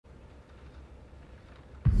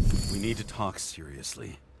need to talk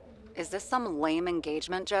seriously. Is this some lame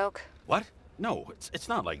engagement joke? What? No, it's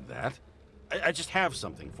not like that. I just have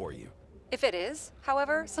something for you. If it is,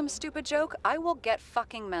 however, some stupid joke, I will get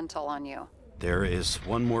fucking mental on you. There is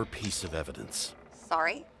one more piece of evidence.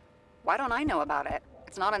 Sorry? Why don't I know about it?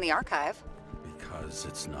 It's not in the archive. Because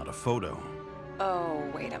it's not a photo. Oh,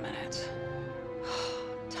 wait a minute.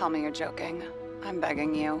 Tell me you're joking. I'm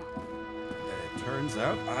begging you. It turns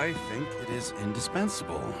out I think it is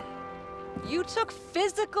indispensable. You took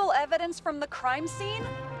physical evidence from the crime scene?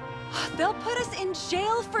 They'll put us in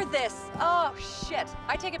jail for this. Oh, shit.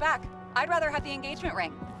 I take it back. I'd rather have the engagement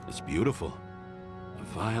ring. It's beautiful. A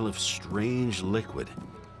vial of strange liquid.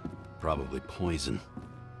 Probably poison.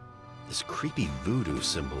 This creepy voodoo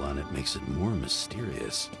symbol on it makes it more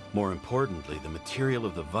mysterious. More importantly, the material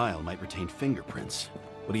of the vial might retain fingerprints.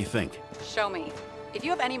 What do you think? Show me. If you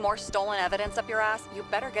have any more stolen evidence up your ass, you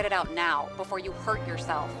better get it out now before you hurt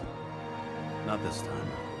yourself. Not this time.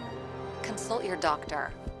 Consult your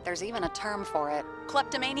doctor. There's even a term for it.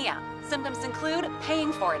 Kleptomania. Symptoms include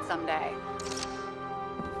paying for it someday.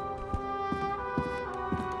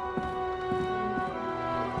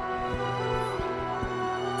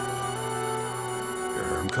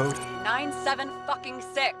 Code?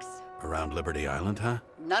 97-fucking-6. Around Liberty Island, huh?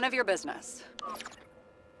 None of your business.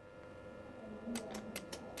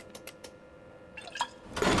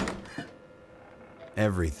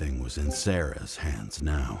 Everything was in Sarah's hands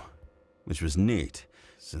now, which was neat,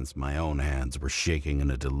 since my own hands were shaking in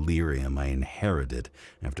a delirium I inherited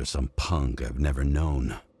after some punk I've never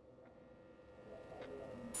known.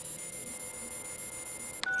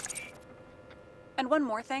 And one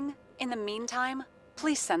more thing. In the meantime,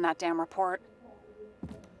 please send that damn report.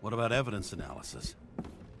 What about evidence analysis?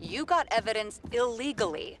 You got evidence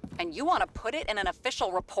illegally, and you want to put it in an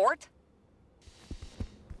official report?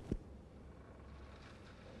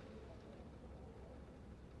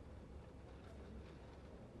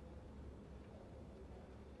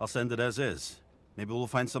 I'll send it as is. Maybe we'll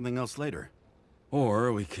find something else later.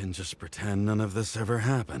 Or we can just pretend none of this ever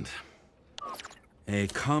happened. A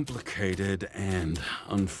complicated and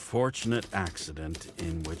unfortunate accident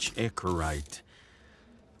in which Icarite...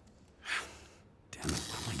 Damn it,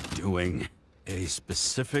 what am I doing? A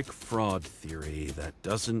specific fraud theory that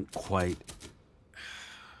doesn't quite...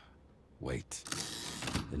 Wait.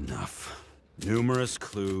 Enough. Numerous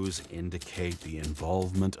clues indicate the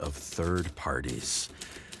involvement of third parties.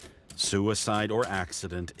 Suicide or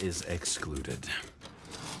accident is excluded.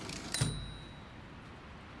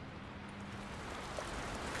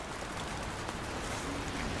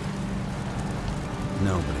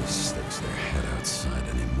 Nobody sticks their head outside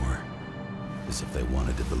anymore. As if they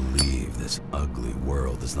wanted to believe this ugly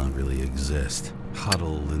world does not really exist.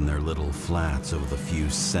 Huddled in their little flats over the few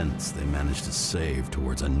cents they managed to save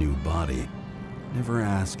towards a new body. Never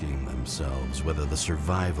asking themselves whether the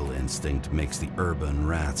survival instinct makes the urban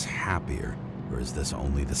rats happier, or is this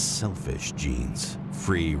only the selfish genes,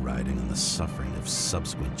 free riding on the suffering of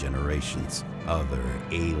subsequent generations, other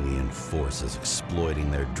alien forces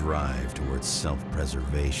exploiting their drive towards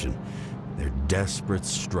self-preservation, their desperate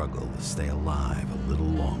struggle to stay alive a little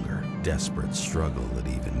longer, desperate struggle that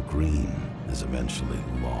even Green has eventually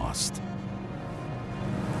lost.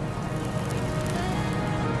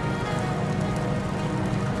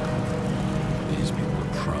 These people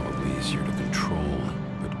are probably easier to control,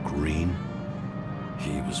 but Green,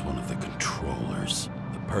 he was one of the controllers.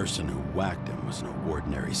 The person who whacked him was no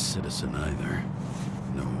ordinary citizen either.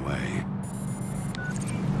 No way.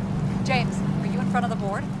 James, are you in front of the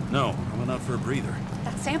board? No, I went out for a breather.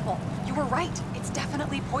 That sample. You were right. It's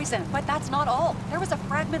definitely poison, but that's not all. There was a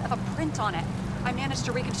fragment of a print on it. I managed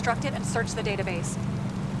to reconstruct it and search the database.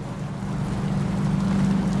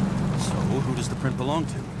 So, who does the print belong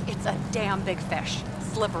to? It's a damn big fish.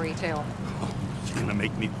 Slippery, too. Oh, you gonna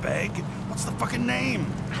make me beg? What's the fucking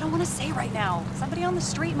name? I don't want to say right now. Somebody on the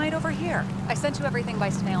street might overhear. I sent you everything by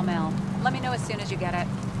snail mail. Let me know as soon as you get it.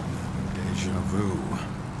 Deja vu.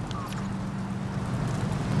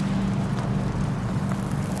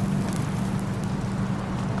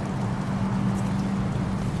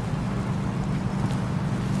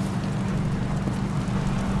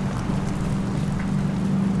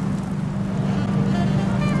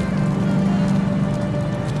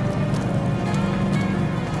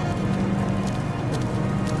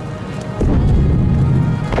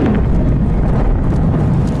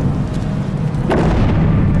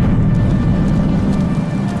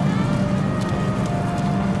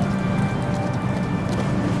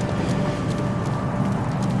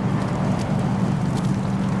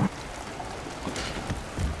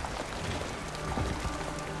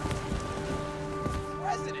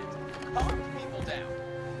 calmed people down,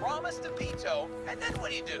 promised a veto, and then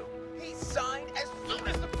what do? He signed as soon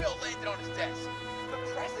as the bill landed on his desk. The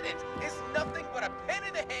president is nothing but a pen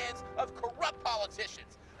in the hands of corrupt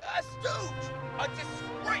politicians. A stooge! A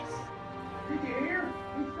disgrace! Did you hear?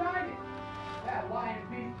 He signed it. That lying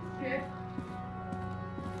piece of shit.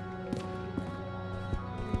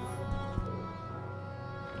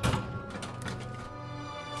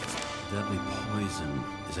 Deadly poison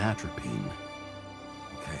is atropine.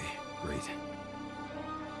 Okay, great.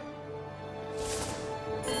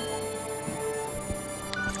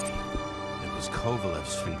 It was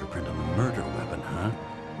Kovalev's fingerprint on the murder weapon, huh?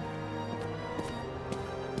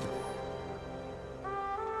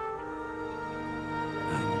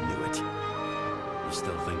 I knew it. You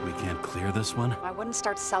still think we can't clear this one? I wouldn't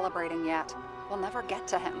start celebrating yet. We'll never get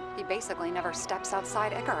to him. He basically never steps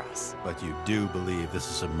outside Icarus. But you do believe this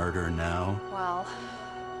is a murder now? Well,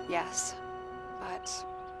 yes. But...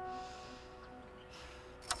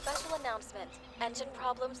 Special announcement. Engine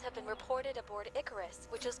problems have been reported aboard Icarus,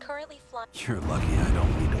 which is currently flying. You're lucky I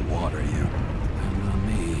don't need to water you. Depending on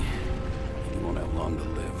me, you won't have long to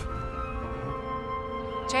live.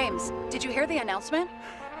 James, did you hear the announcement?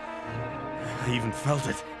 I even felt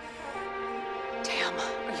it. Damn,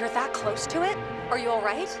 you're that close to it? Are you all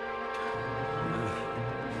right?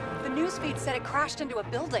 The newsfeed said it crashed into a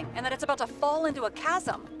building and that it's about to fall into a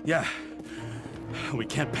chasm. Yeah. We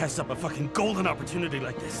can't pass up a fucking golden opportunity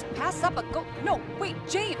like this. Pass up a No, wait,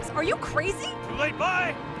 James, are you crazy? Too late,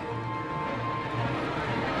 bye!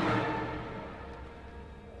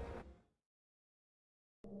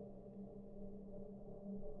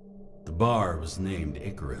 The bar was named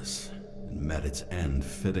Icarus and met its end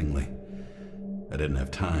fittingly. I didn't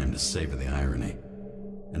have time to savor the irony.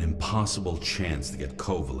 An impossible chance to get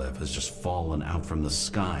Kovalev has just fallen out from the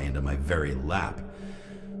sky into my very lap.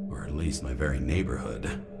 Or at least my very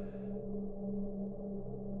neighborhood.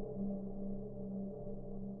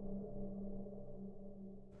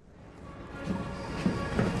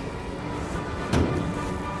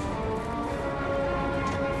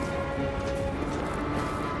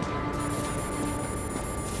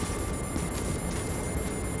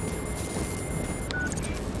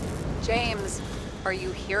 James, are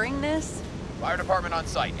you hearing this? Fire department on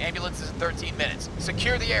site. Ambulance is in 13 minutes.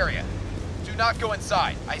 Secure the area. Do not go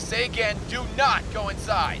inside. I say again, do not go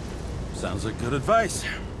inside. Sounds like good advice.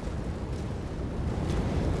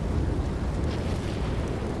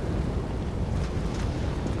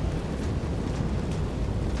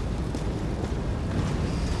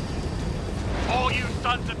 All you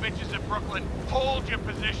sons of bitches in Brooklyn, hold your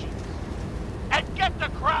positions. And get the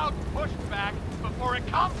crowd pushed back before it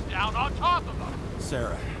comes down on top of them.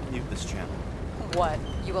 Sarah, mute this channel. What,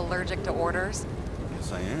 you allergic to orders?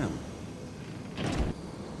 Yes, I am.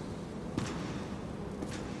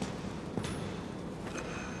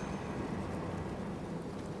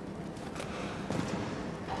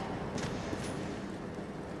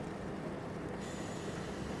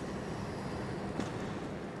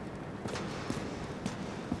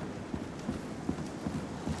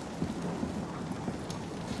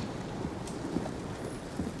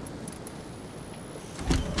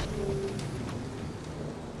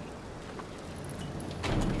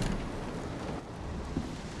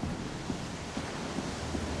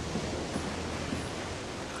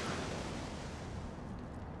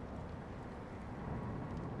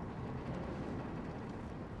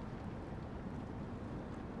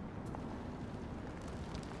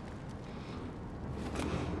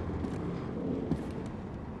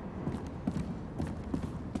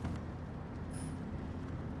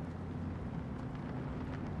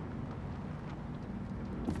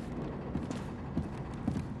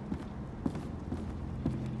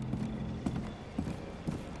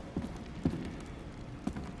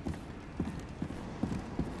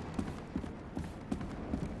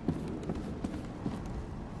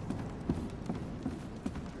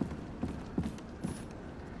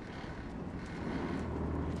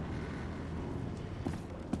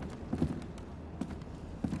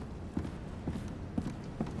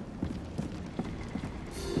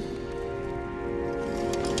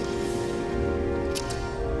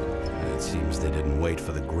 They didn't wait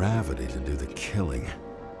for the gravity to do the killing.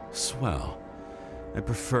 Swell. I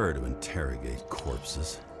prefer to interrogate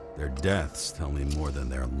corpses. Their deaths tell me more than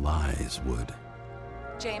their lies would.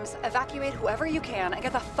 James, evacuate whoever you can and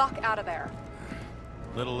get the fuck out of there.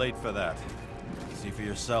 Little late for that. See for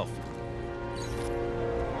yourself.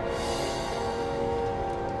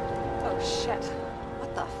 Oh shit.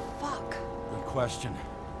 What the fuck? Good question.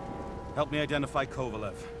 Help me identify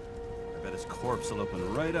Kovalev. I bet his corpse will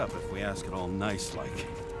open right up if we ask it all nice-like.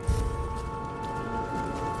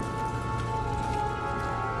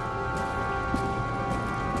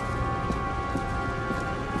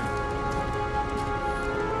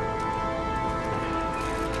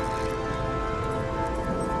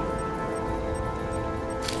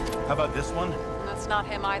 How about this one? That's not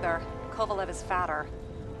him either. Kovalev is fatter.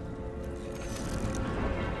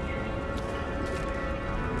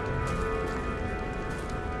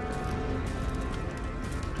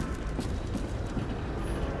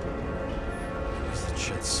 At least it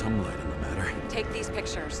sheds some light on the matter. Take these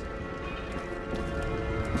pictures.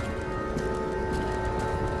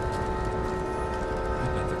 I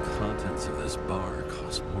bet the contents of this bar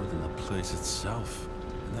cost more than the place itself.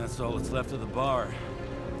 And that's all that's left of the bar.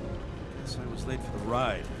 Guess I was late for the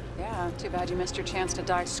ride. Yeah, too bad you missed your chance to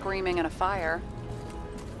die screaming in a fire.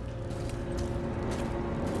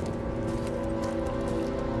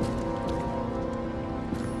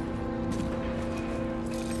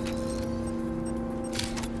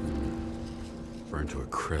 Burned to a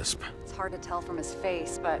crisp. It's hard to tell from his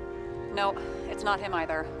face, but no, it's not him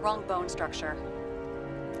either. Wrong bone structure.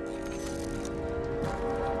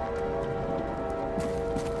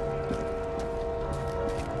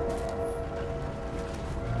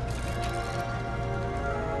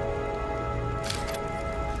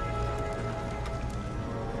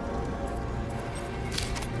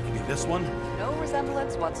 Maybe this one? No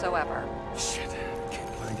resemblance whatsoever. Shit, can't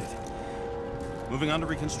find it. Moving on to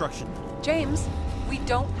reconstruction. James, we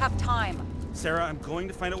don't have time. Sarah, I'm going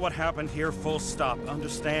to find out what happened here, full stop.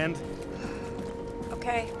 Understand?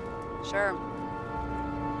 Okay, sure.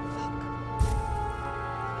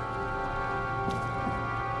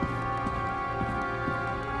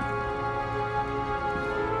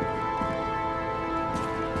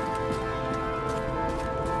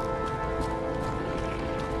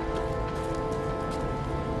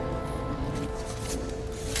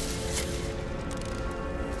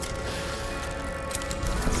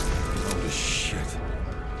 Holy shit.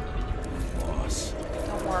 Boss.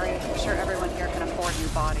 Don't worry, I'm sure everyone here can afford new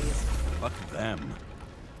bodies. Fuck them.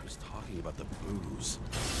 I was talking about the booze.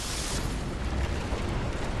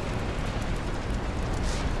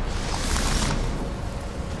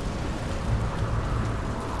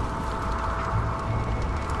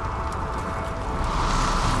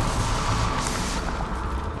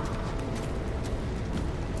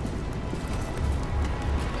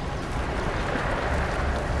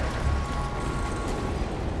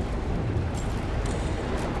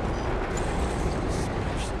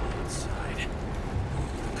 Inside.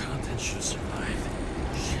 The contents should survive.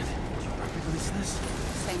 Shit, did you recognize this?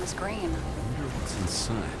 Same as green. I wonder what's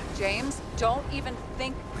inside. James, don't even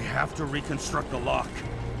think. We have to reconstruct the lock.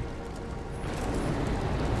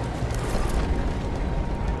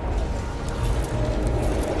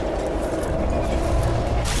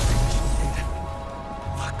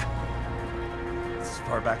 Fuck. It's as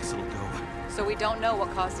far back as it'll go. So we don't know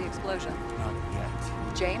what caused the explosion. Not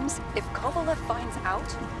yet. James, if Kovalev finds out,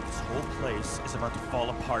 This whole place is about to fall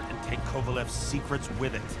apart and take Kovalev's secrets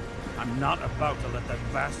with it. I'm not about to let that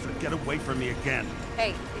bastard get away from me again.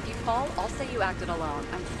 hey, if you fall, I'll say you acted alone.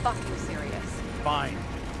 I'm fucking serious. Fine.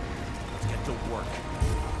 Let's get to work.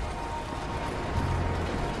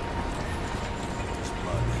 There's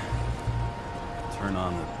blood. Turn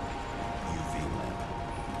on the UV lamp.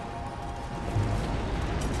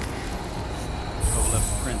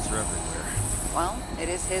 Kovalev's prints are everywhere. Well, it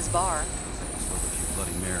is his bar. Looks like he stole a few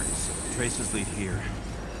Bloody Marys. Traces lead here.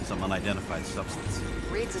 Some unidentified substance.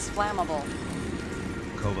 Reed's is flammable.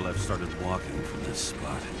 Kovalev started walking from this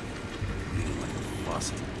spot. Bleeding like a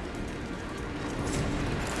faucet.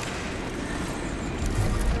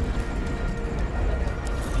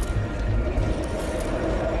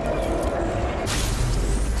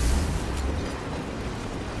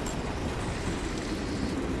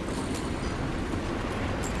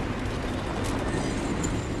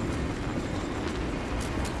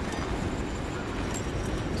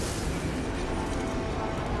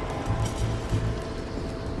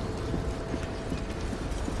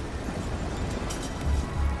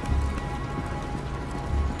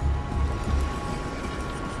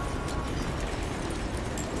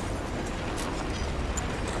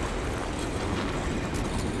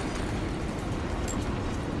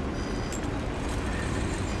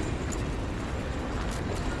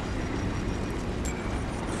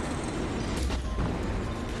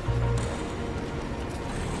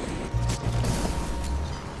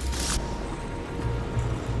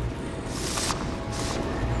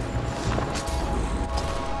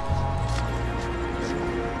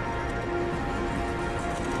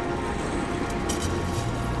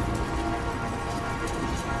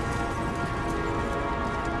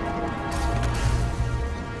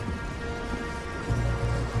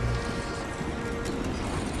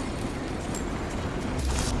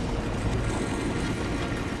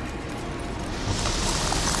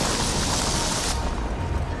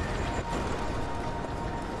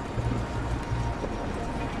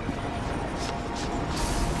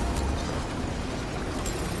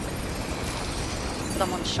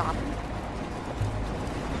 Someone shot him?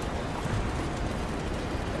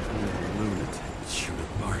 You're a lunatic. Shoot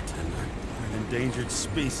a bartender. An endangered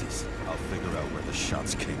species. I'll figure out where the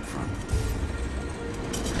shots came from.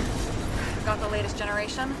 Got the latest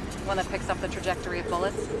generation? One that picks up the trajectory of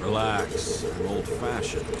bullets? Relax. I'm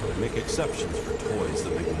old-fashioned. I make exceptions for toys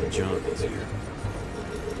that make my job easier.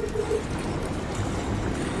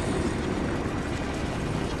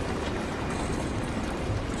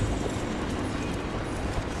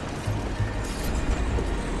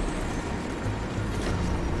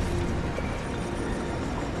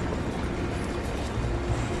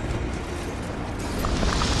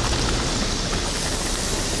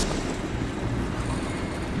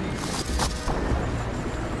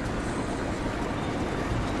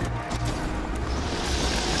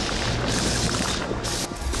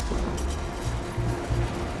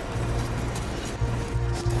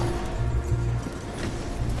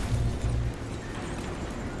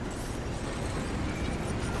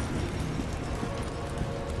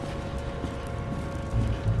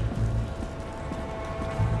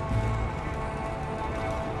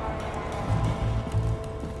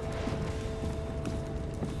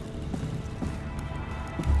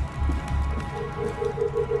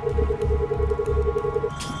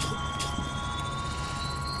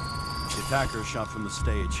 Attacker shot from the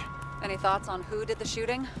stage. Any thoughts on who did the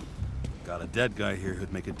shooting? Got a dead guy here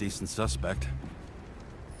who'd make a decent suspect.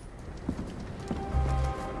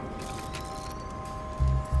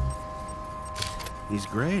 He's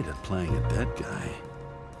great at playing a dead guy.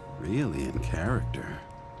 Really in character.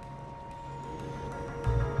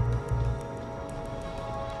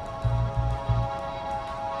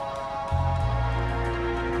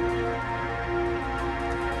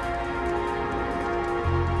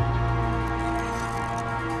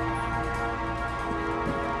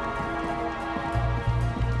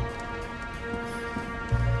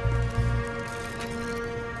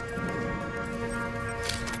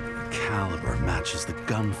 Caliber matches the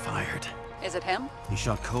gun fired. Is it him? He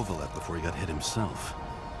shot Kovalev before he got hit himself.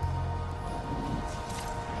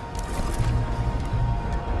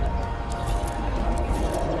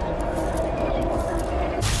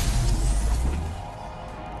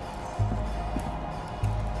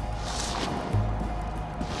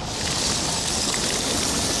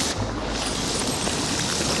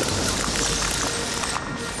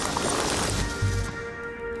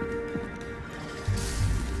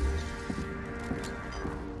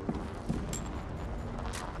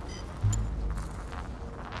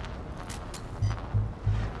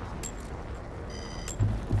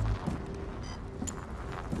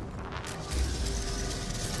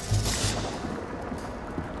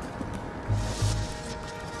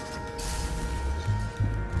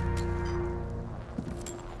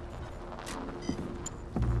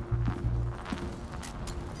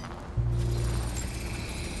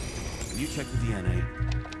 You check the DNA.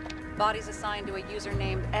 Body's assigned to a user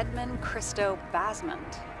named Edmund Christo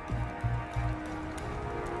Basmond.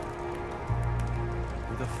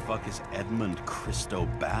 Who the fuck is Edmund Christo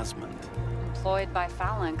Basmond? Employed by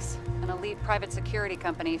Phalanx, an elite private security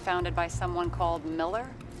company founded by someone called Miller.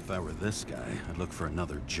 If I were this guy, I'd look for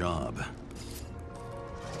another job.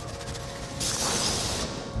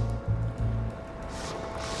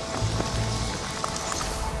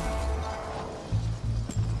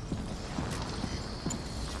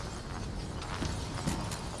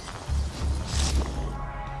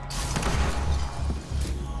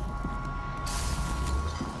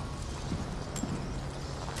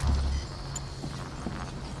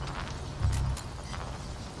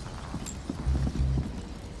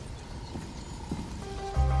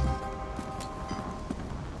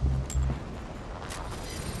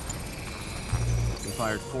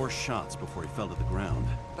 Fired 4 shots before he fell to the ground.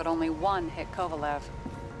 But only one hit Kovalev.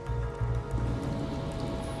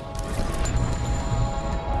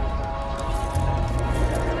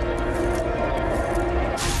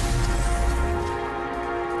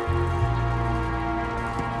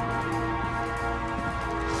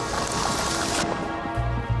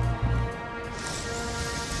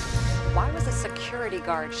 Why was a security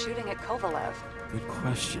guard shooting at Kovalev? Good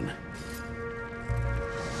question.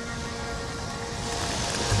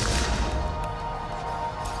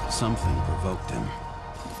 Something provoked him.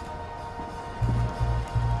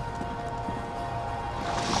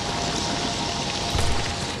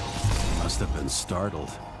 He must have been startled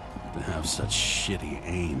to have such shitty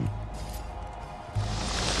aim.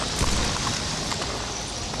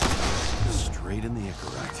 Straight in the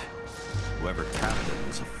Icarite. Whoever tapped it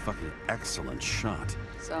was a fucking excellent shot.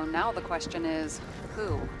 So now the question is,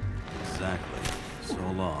 who? Exactly. So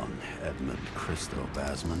long, Edmund Christo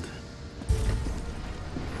Basmond.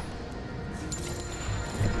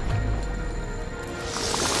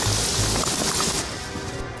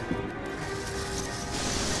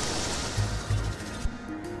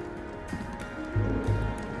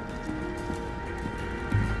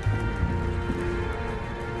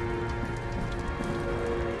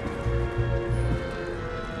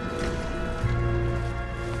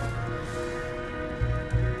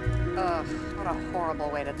 What a horrible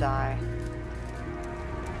way to die.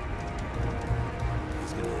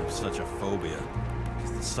 He's gonna have such a phobia.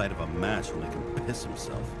 Just the sight of a match will make him piss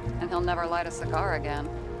himself. And he'll never light a cigar again.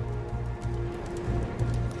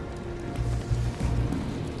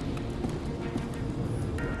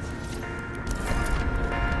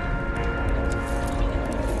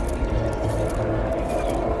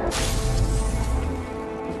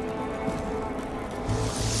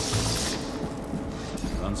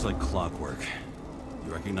 Runs like clockwork.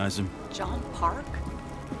 You recognize him? John Park?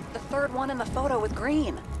 The third one in the photo with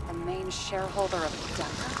Green. The main shareholder of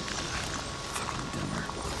Denver?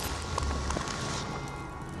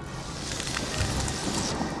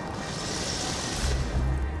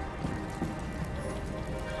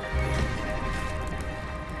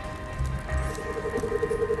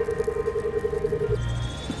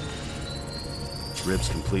 Ribs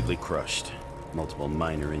completely crushed. Multiple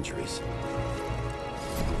minor injuries.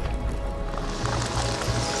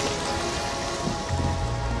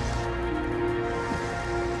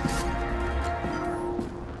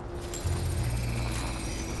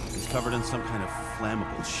 He's covered in some kind of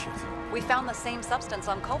flammable shit. We found the same substance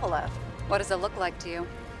on Kovalev. What does it look like to you?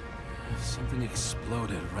 Something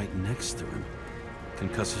exploded right next to him.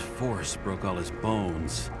 Concussive force broke all his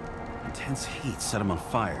bones. Intense heat set him on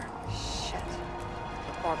fire. Shit.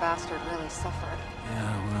 The poor bastard really suffered.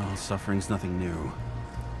 Yeah, well, suffering's nothing new.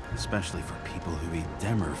 Especially for people who eat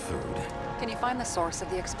Demmer food. Can you find the source of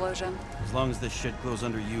the explosion? As long as this shit glows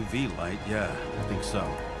under UV light, yeah, I think so.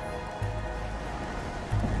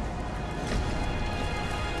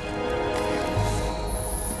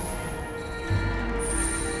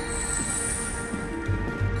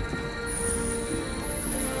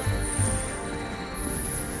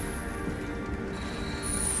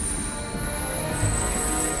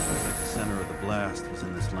 Was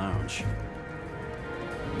in this lounge.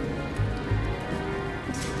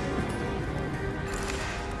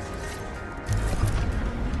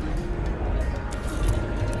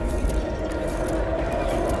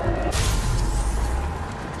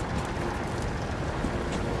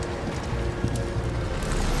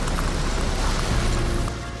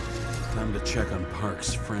 Time to check on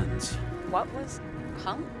Park's friends. What was...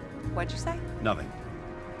 Huh? What'd you say? Nothing.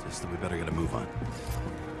 Just that we better get a move on.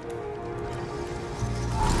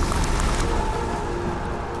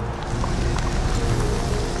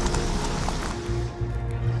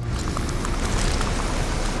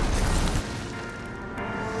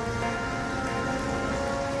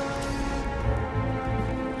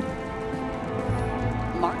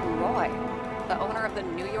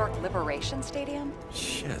 Liberation Stadium?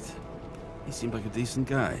 Shit. He seemed like a decent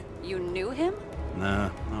guy. You knew him? Nah,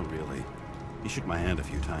 not really. He shook my hand a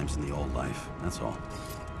few times in the old life, that's all.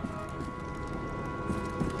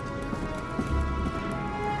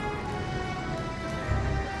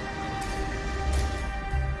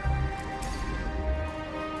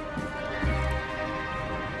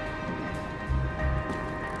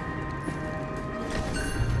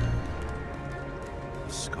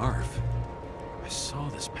 Scarf. I saw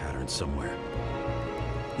this pattern somewhere.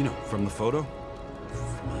 You know, from the photo?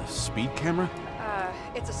 From a speed camera?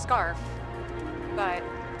 It's a scarf. But,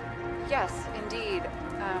 yes, indeed.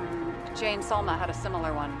 Jane Salma had a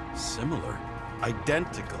similar one. Similar?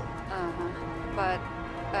 Identical? Uh-huh. But,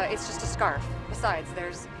 it's just a scarf. Besides,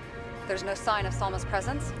 there's no sign of Salma's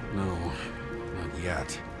presence? No, not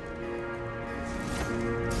yet.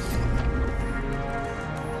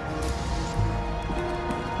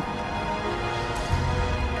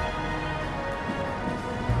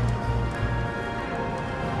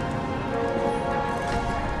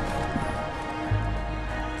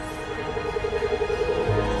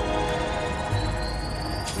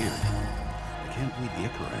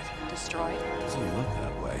 Destroyed? Doesn't look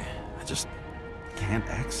that way. I just can't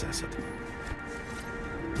access it.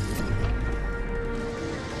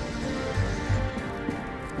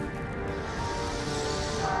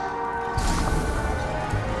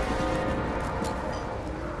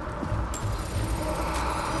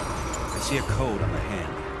 I see a code on the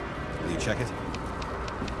hand. Will you check it?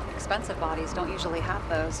 Expensive bodies don't usually have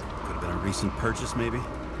those. Could have been a recent purchase, maybe?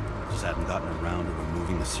 Just hadn't gotten around to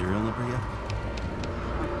removing the serial number yet?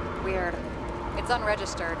 Weird. It's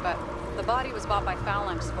unregistered, but the body was bought by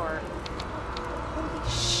Phalanx for... Holy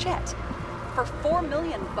shit! For $4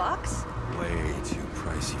 million bucks? Way too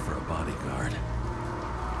pricey for a bodyguard.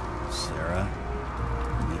 Sarah,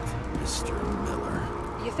 meet Mr. Miller.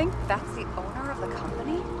 You think that's the owner of the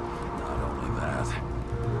company? Not only that,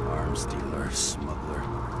 arms dealer, smuggler.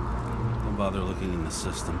 Don't bother looking in the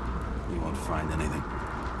system. You won't find anything.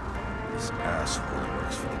 This asshole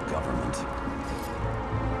works for the government.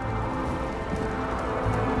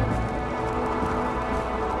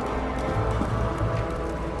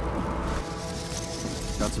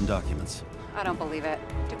 Got some documents. I don't believe it.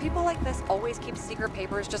 Do people like this always keep secret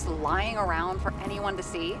papers just lying around for anyone to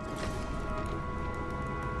see?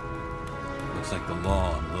 Looks like the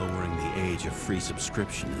law on lowering the age of free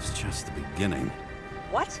subscription is just the beginning.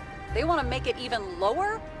 What? They want to make it even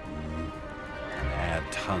lower? And add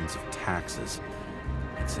tons of taxes.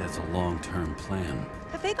 It says a long-term plan.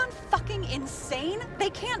 Have they gone fucking insane?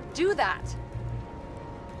 They can't do that!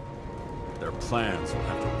 Their plans will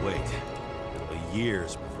have to wait. It'll be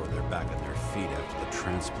years before they're back on their feet after the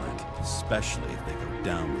transplant, especially if they go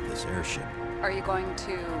down with this airship. Are you going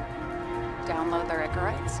to download their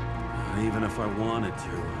Ichorites? Even if I wanted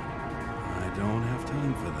to, I don't have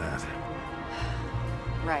time for that.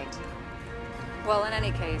 Right. Well, in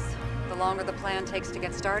any case, the longer the plan takes to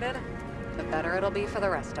get started, the better it'll be for the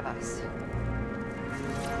rest of us.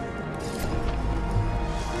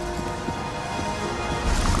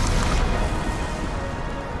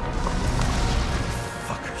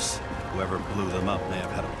 Fuckers. Whoever blew them up may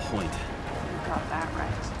have had a point. You got that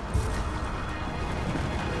right.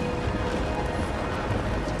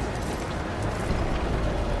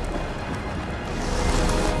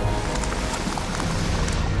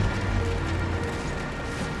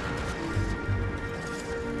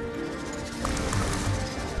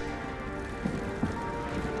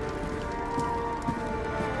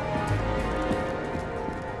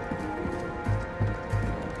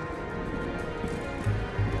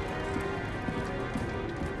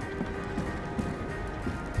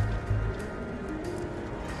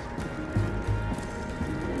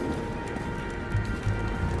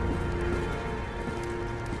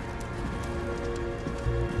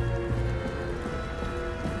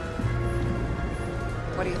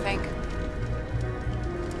 What do you think?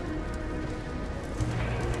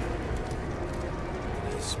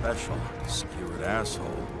 He's special. Skewered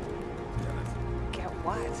asshole. Get it? Get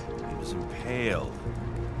what? He was impaled.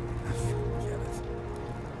 Forget it.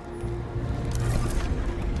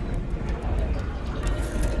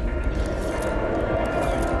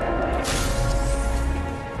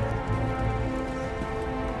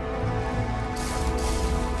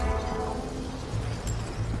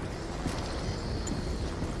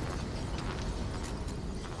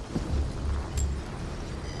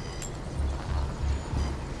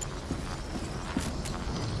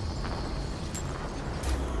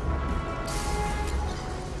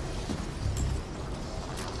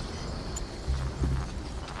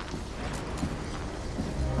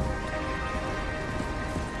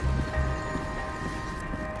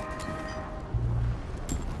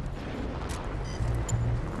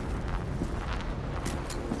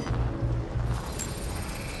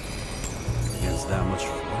 That much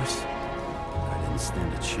force? I didn't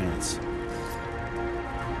stand a chance.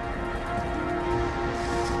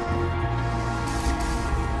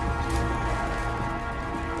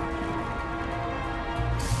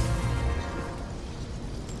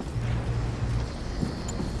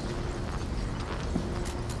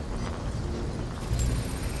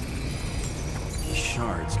 These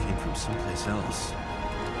shards came from someplace else.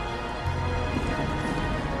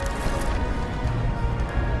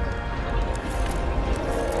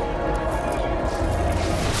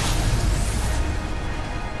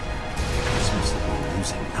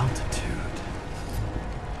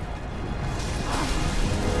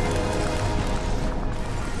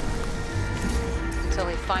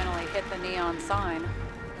 Finally hit the neon sign.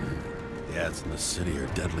 The ads in the city are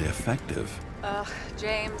deadly effective. Ugh,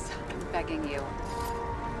 James, I'm begging you.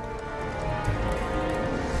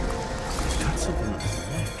 He's got something on his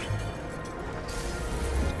neck.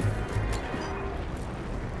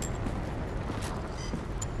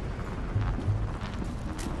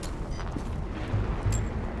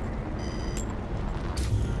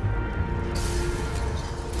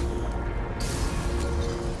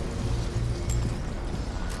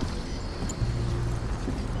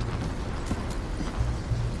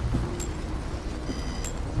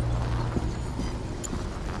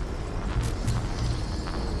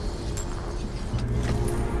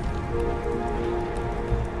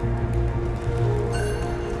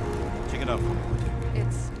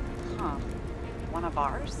 It's, one of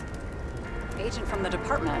ours? Agent from the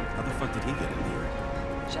department. How the fuck did he get in here?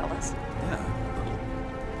 Jealous? Yeah, a little.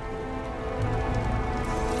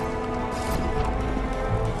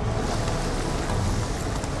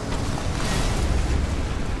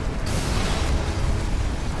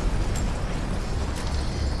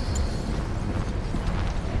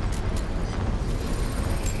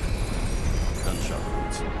 Gunshot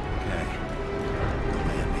wounds. Okay.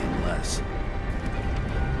 May have been less.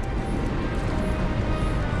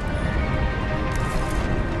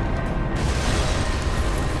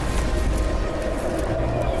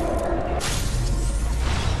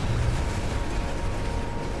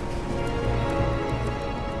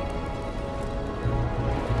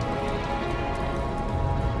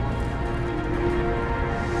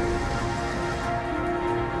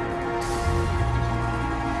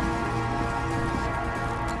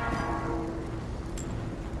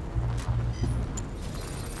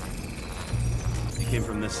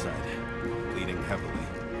 from this side. Bleeding heavily.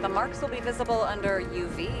 The marks will be visible under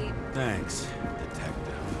UV. Thanks,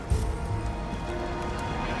 detective.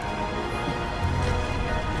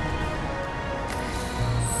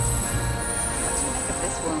 What do you make of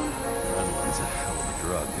this wound? Adrenaline's a hell of a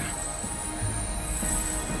drug.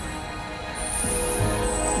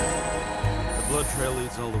 The blood trail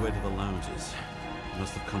leads all the way to the lounges. It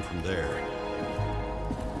must have come from there.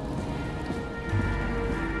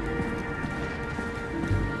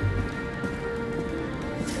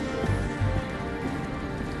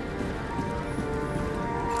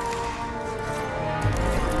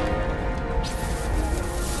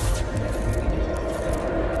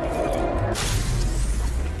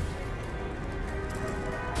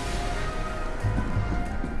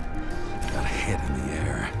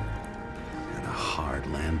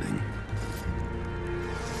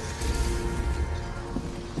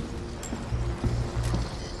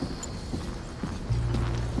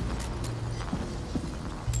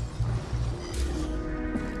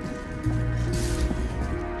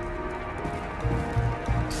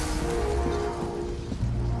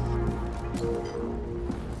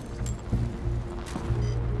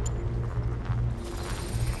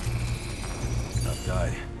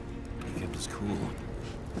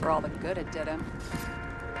 For all the good it did him.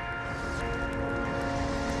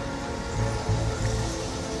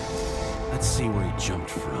 Let's see where he jumped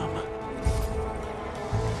from.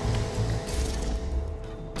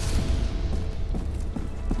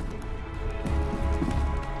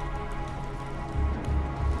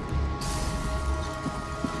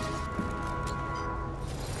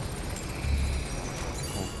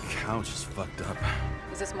 Whole couch is fucked up.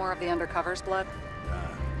 Is this more of the undercover's blood?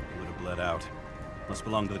 It would have bled out. Must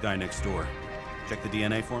belong to the guy next door. Check the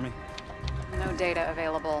DNA for me? No data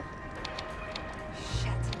available.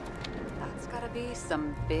 Shit. That's gotta be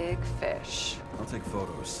some big fish. I'll take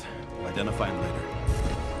photos. We'll identify him later.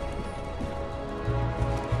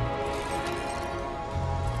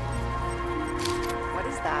 What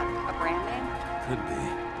is that? A brand name? Could be.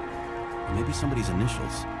 Or maybe somebody's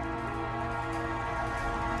initials.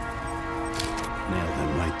 Nailed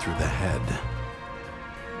him right through the head.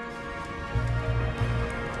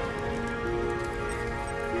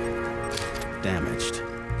 Damaged.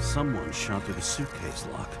 Someone shot through the suitcase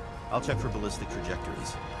lock. I'll check for ballistic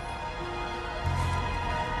trajectories.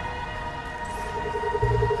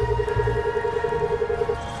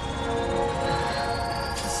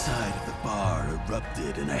 The side of the bar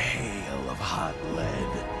erupted in a hail of hot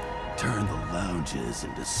lead. Turned the lounges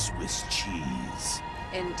into Swiss cheese.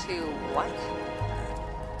 Into what?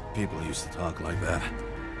 People used to talk like that.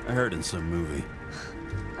 I heard in some movie.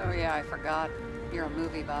 Oh yeah, I forgot. You're a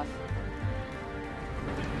movie buff.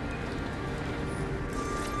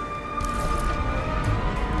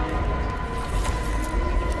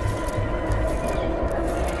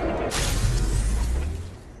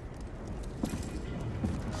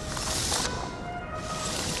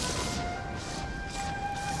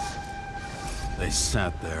 They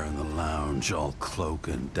sat there in the lounge, all cloak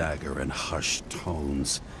and dagger and hushed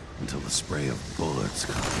tones, until the spray of bullets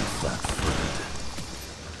caught him flat-footed.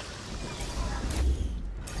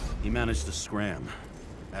 He managed to scram.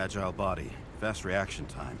 Agile body, fast reaction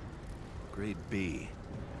time. Grade B,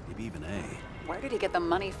 maybe even A. Where did he get the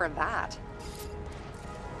money for that?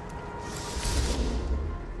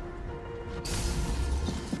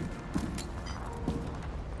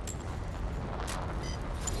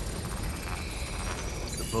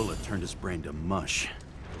 The bullet turned his brain to mush.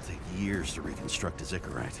 It'll take years to reconstruct his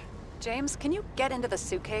Icarite. James, can you get into the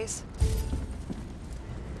suitcase?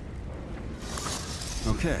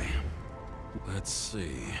 Okay. Let's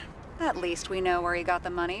see. At least we know where he got the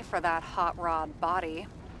money for that hot rod body.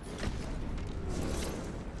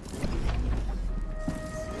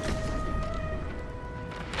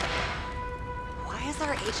 Why is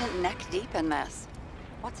our agent neck deep in this?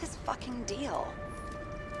 What's his fucking deal?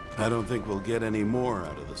 I don't think we'll get any more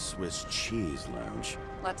out of the Swiss cheese lounge.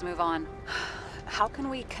 Let's move on. How can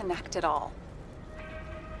we connect it all?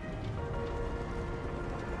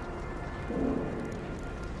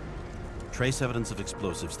 Trace evidence of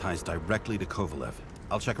explosives ties directly to Kovalev.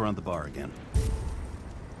 I'll check around the bar again.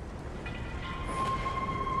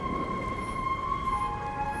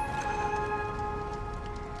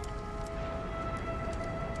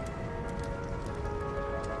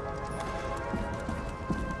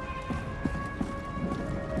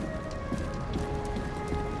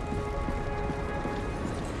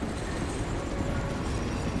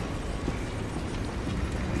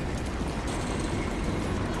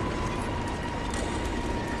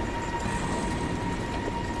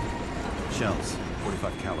 Shells.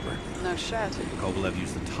 .45 caliber. No shit. Kovalev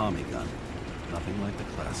used the Tommy gun. Nothing like the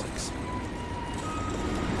classics.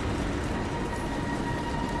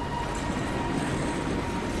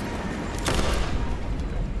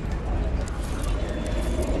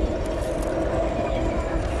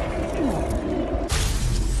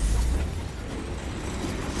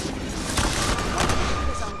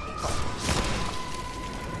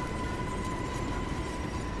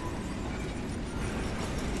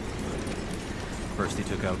 First he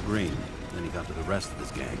took out Green, then he got to the rest of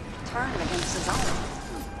his gang. Turned against his own.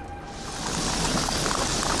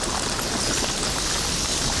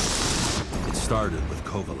 It started with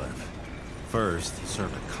Kovalev. First, he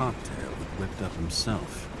served a cocktail and whipped up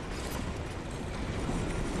himself.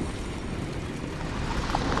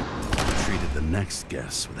 He treated the next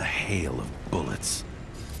guest with a hail of bullets.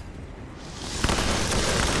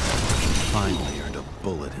 Finally earned a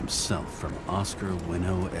bullet himself from Oscar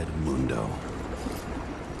Wino Edmundo.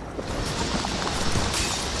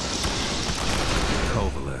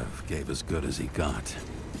 Kovalev gave as good as he got.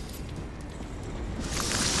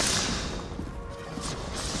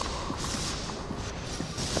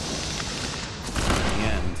 In the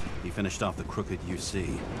end, he finished off the crooked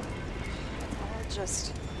UC.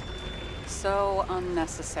 Just so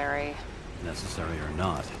unnecessary. Necessary or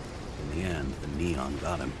not, in the end, the neon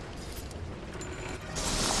got him.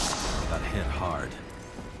 Got hit hard.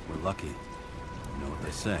 We're lucky. You know what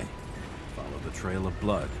they say. Follow the trail of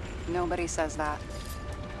blood. Nobody says that.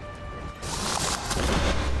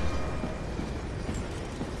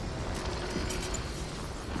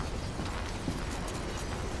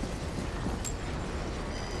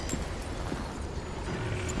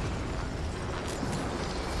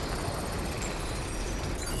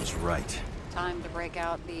 I was right. Time to break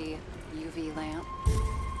out the UV lamp.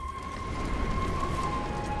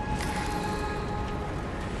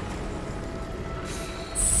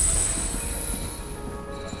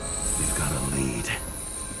 We've got a lead.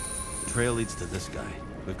 The trail leads to this guy.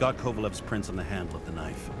 We've got Kovalev's prints on the handle of the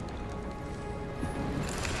knife.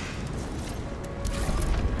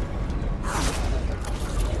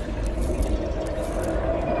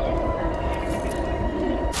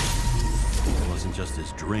 It wasn't just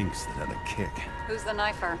his drinks that had a kick. Who's the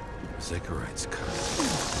knifer? Zakharite's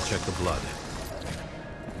cut. Check the blood.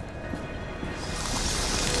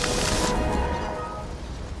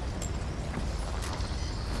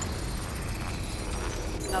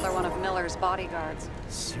 Another one of Miller's bodyguards.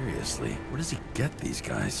 Seriously, where does he get these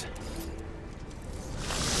guys?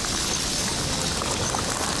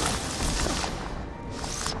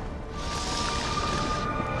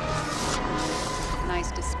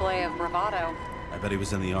 Nice display of bravado. I bet he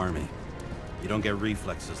was in the army. You don't get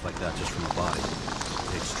reflexes like that just from a body.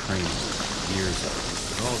 It takes training, years of it.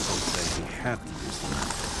 But also say he had to use the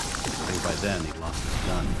knife. I think by then he'd lost his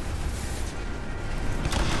gun.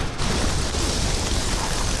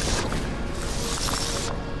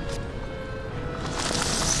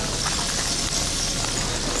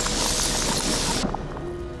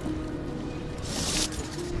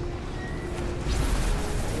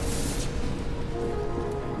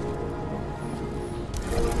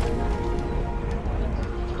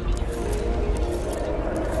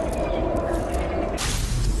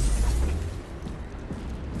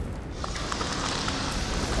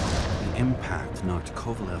 Impact knocked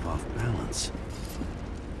Kovalev off balance.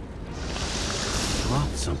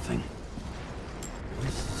 Dropped something.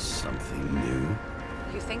 This is something new.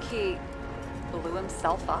 You think he blew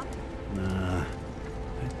himself up? Nah,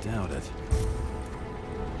 I doubt it.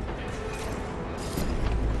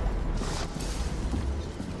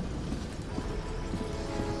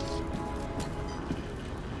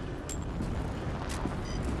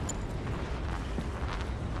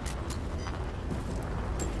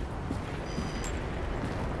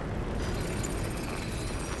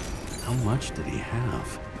 How much did he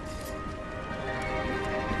have?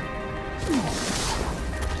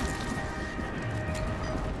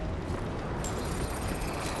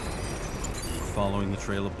 We're following the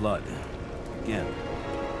trail of blood. Again.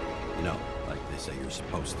 You know, like they say you're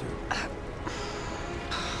supposed to.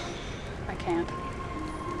 I can't.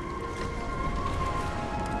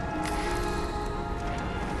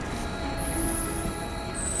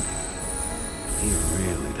 He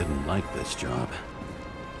really didn't like this job.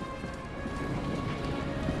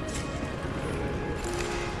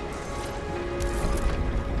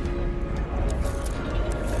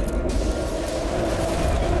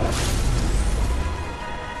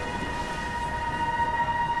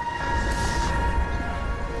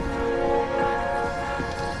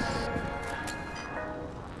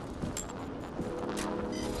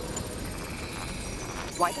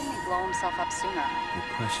 Why didn't he blow himself up sooner? Good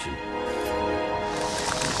question.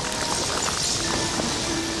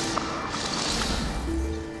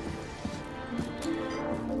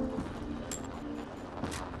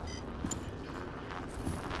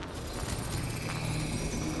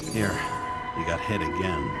 Here, you got hit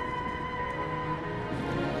again.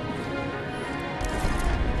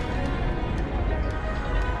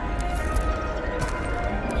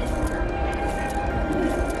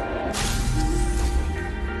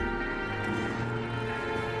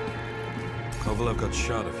 Kovalev got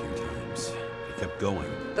shot a few times. He kept going.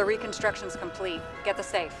 The reconstruction's complete. Get the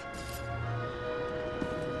safe.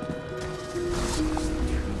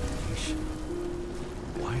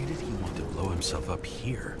 Why did he want to blow himself up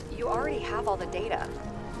here? You already have all the data.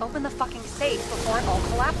 Open the fucking safe before it all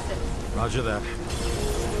collapses. Roger that.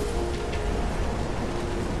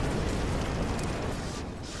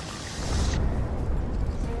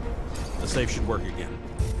 The safe should work again.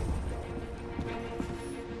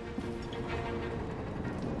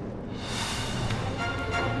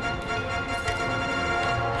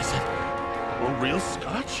 Is it a real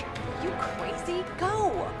scotch? You crazy?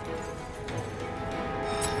 Go!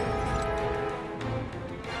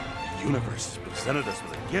 The universe presented us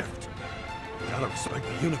with a gift. We gotta respect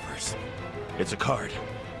the universe. It's a card.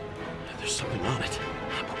 There's something on it,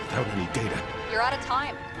 but without any data. You're out of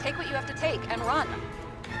time. Take what you have to take and run.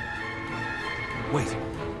 Wait,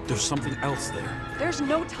 there's something else there. There's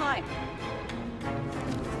no time.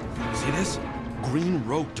 See this? Green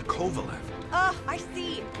road to Kovalev. I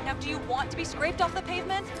see. Now, do you want to be scraped off the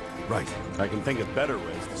pavement? Right. I can think of better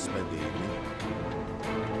ways to spend the evening.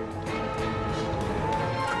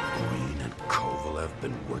 Green and Kovalev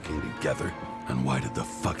been working together? And why did the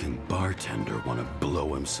fucking bartender want to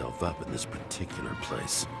blow himself up in this particular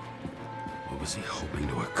place? What was he hoping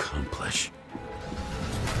to accomplish?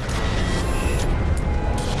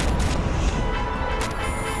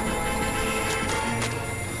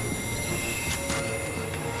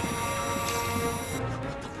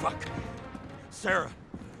 What the fuck? Sarah,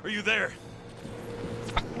 are you there?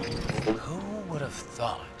 Who would have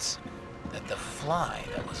thought that the fly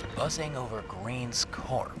that was buzzing over Green's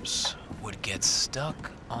corpse would get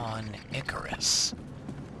stuck on Icarus?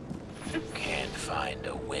 Can't find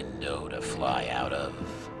a window to fly out of.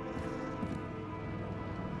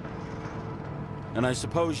 And I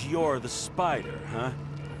suppose you're the spider, huh?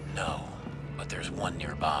 No, but there's one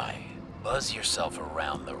nearby. Buzz yourself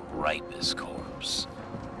around the Ripus corpse.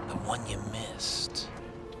 The one you missed.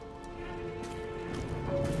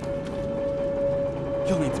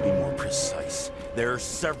 You'll need to be more precise. There are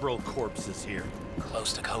several corpses here.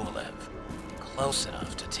 Close to Kovalev. Close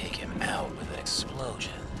enough to take him out with an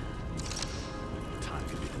explosion. Time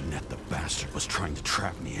to be the net the bastard was trying to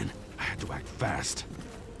trap me in. I had to act fast.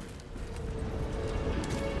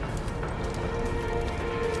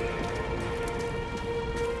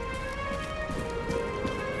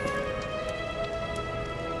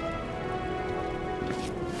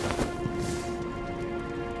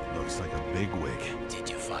 Looks like a bigwig. Did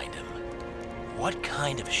you find him? What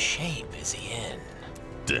kind of shape is he in?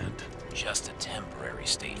 Dead. Just a temporary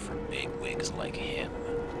state for bigwigs like him.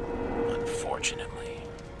 Unfortunately.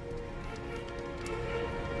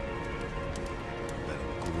 That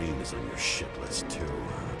Green is on your shit list too,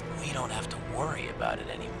 huh? We don't have to worry about it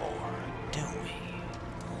anymore, do we?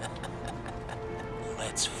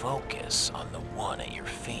 Let's focus on the one at your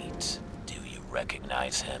feet. Do you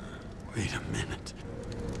recognize him? Wait a minute.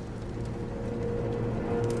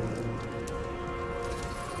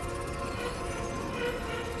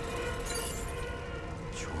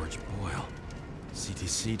 George Boyle,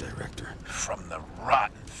 CTC director. From the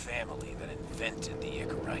rotten family that invented the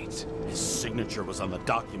Icarite. His signature was on the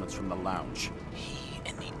documents from the lounge. He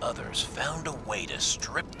and the others found a way to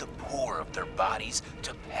strip the poor of their bodies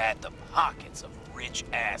to pad the pockets of rich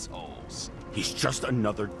assholes. He's just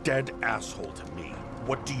another dead asshole to me.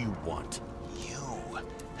 What do you want? You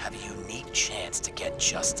have a unique chance to get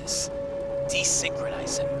justice.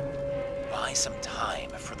 Desynchronize him. Buy some time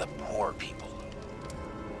for the poor people.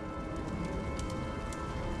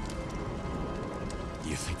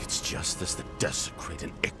 You think it's justice to desecrate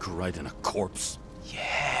an Icarite and a corpse?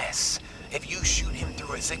 Yes. If you shoot him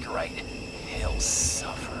through his Icarite, he'll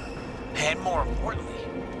suffer. And more importantly,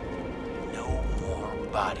 no more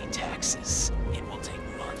body taxes. It will take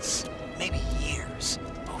months, maybe years,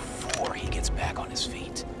 before he gets back on his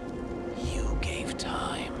feet. You gave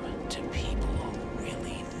time to people who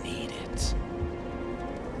really need it.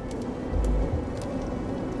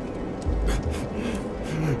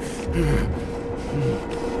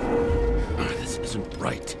 This isn't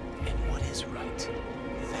right. And what is right?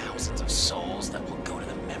 Thousands of souls that will go to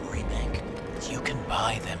the really think you can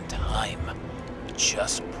buy them time.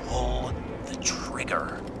 Just pull the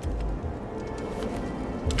trigger.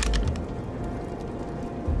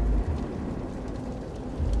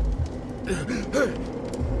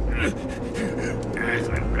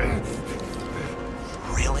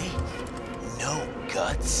 Really? No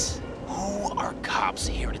guts? Who are cops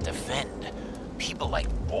here to defend? People like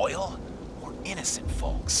Boyle or innocent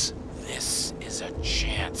folks? This is a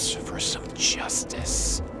chance for some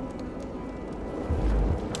justice.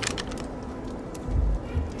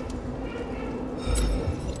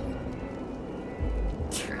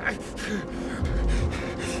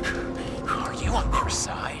 Are you on their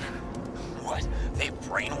side? What? They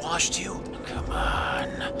brainwashed you? Come on.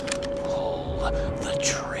 Pull the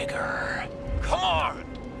trigger. Come on!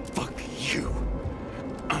 Fuck you.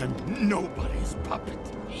 I'm nobody's puppet.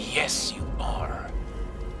 Yes, you are.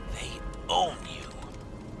 They own you.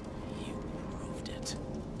 You proved it.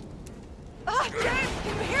 Ah, James,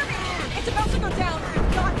 can you hear me? It's about to go down.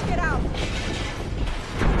 You've got to get out.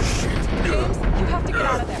 Shit. James, you have to get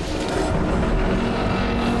out of there.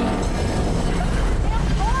 Damn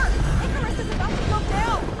car! Icarus is about to go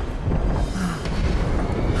down.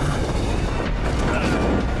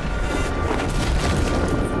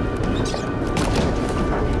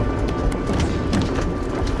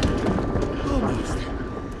 Almost.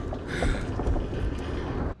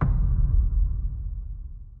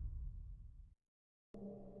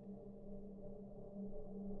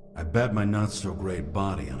 I bet my not-so-great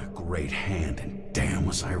body on a great hand, and damn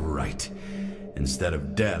was I right. Instead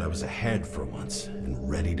of dead, I was ahead for once, and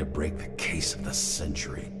ready to break the case of the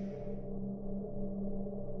century.